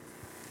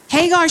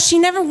 Hagar, she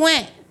never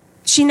went.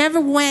 She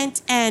never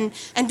went and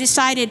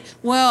decided,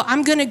 well,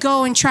 I'm going to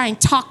go and try and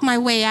talk my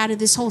way out of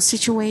this whole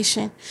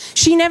situation.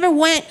 She never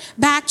went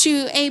back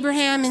to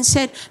Abraham and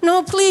said,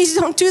 no, please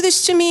don't do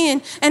this to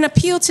me, and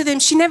appeal to them.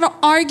 She never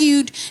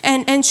argued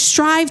and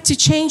strived to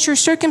change her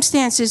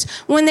circumstances.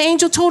 When the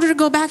angel told her to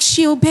go back,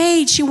 she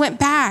obeyed. She went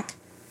back.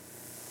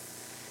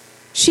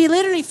 She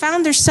literally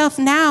found herself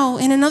now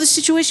in another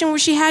situation where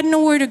she had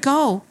nowhere to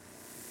go.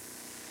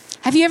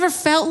 Have you ever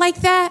felt like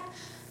that?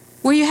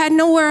 Where you had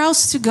nowhere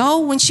else to go?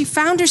 When she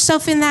found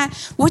herself in that,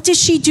 what did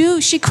she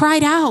do? She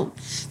cried out.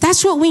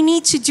 That's what we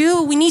need to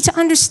do. We need to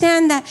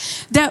understand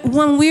that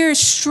when we're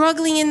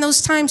struggling in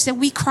those times, that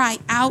we cry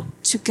out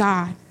to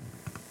God.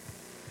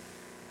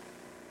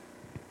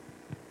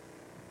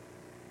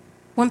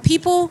 When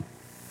people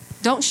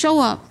don't show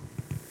up,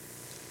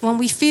 when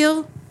we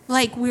feel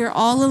like we're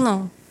all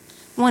alone,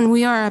 when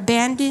we are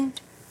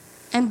abandoned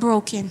and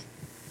broken,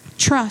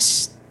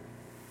 trust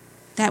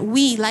that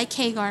we, like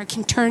Hagar,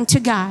 can turn to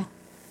God.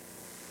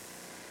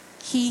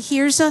 He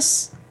hears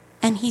us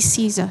and he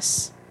sees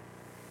us.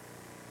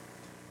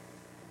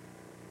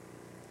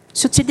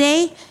 So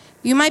today,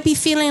 you might be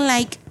feeling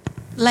like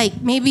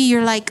maybe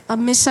you're like a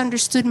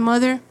misunderstood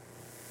mother.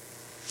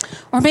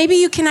 Or maybe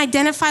you can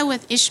identify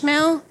with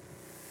Ishmael,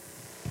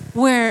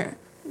 where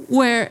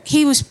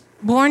he was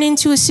born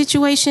into a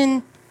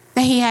situation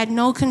that he had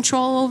no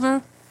control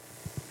over.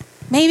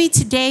 Maybe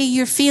today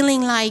you're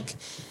feeling like,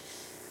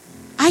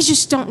 I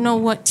just don't know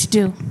what to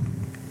do.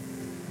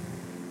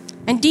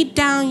 And deep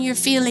down, you're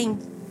feeling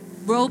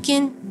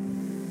broken.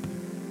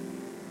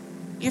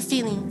 You're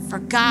feeling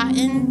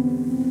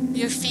forgotten.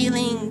 You're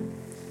feeling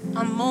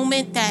a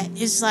moment that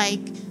is like,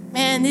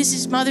 man, this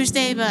is Mother's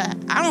Day, but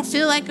I don't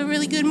feel like a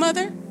really good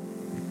mother.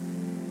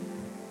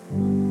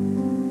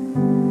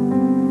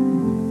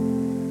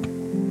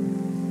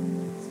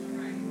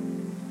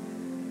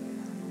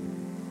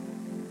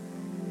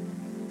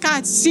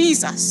 God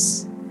sees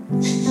us.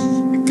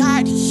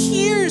 God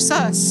hears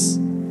us.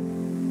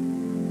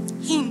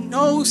 He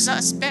knows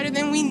us better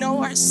than we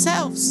know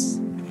ourselves.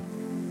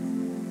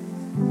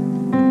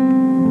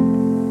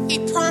 He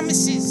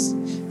promises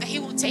that he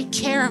will take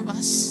care of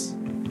us.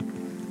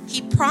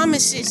 He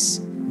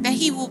promises that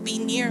he will be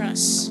near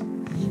us.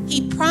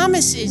 He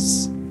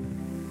promises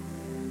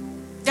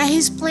that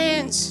his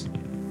plans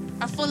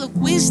are full of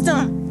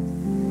wisdom.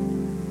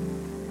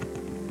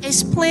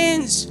 His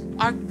plans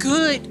are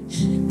good,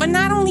 but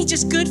not only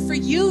just good for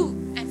you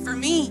and for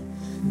me,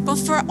 but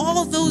for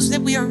all those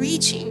that we are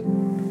reaching.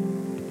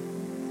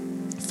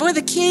 For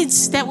the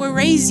kids that we're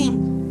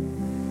raising.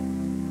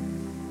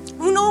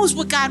 Who knows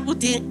what God will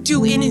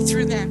do in and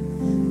through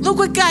them? Look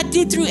what God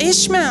did through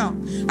Ishmael.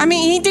 I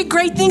mean, he did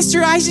great things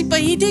through Isaac,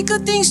 but he did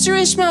good things through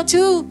Ishmael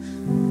too.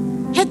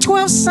 He had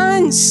 12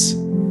 sons.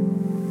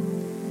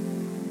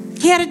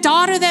 He had a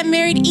daughter that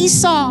married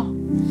Esau.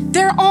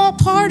 They're all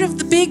part of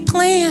the big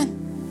plan.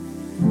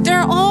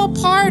 They're all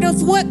part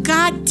of what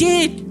God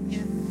did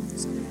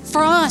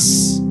for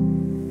us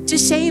to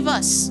save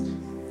us.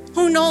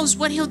 Who knows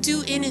what he'll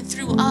do in and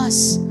through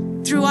us,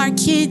 through our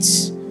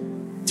kids,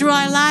 through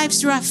our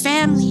lives, through our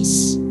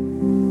families.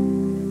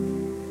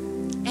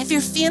 If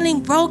you're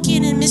feeling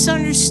broken and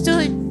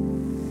misunderstood,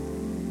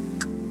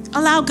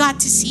 allow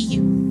God to see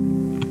you.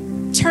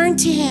 Turn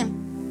to him.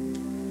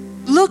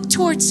 Look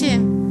towards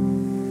him.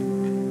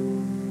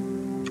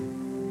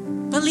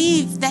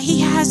 Believe that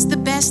he has the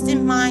best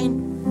in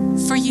mind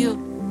for you.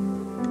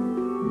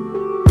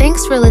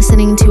 Thanks for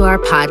listening to our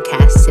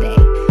podcast today.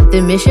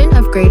 The mission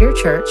of Greater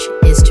Church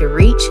is to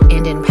reach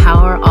and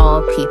empower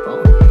all people.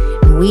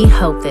 And we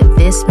hope that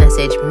this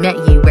message met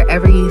you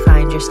wherever you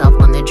find yourself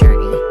on the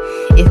journey.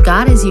 If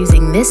God is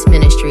using this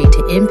ministry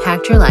to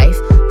impact your life,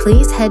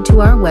 please head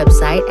to our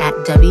website at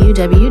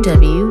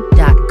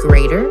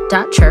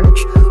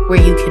www.greater.church,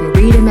 where you can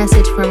read a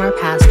message from our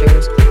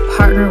pastors,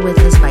 partner with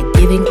us by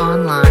giving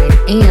online,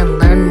 and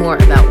learn more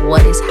about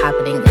what is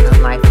happening in the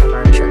life of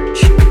our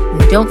church.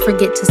 And don't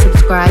forget to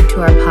subscribe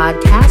to our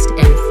podcast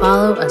and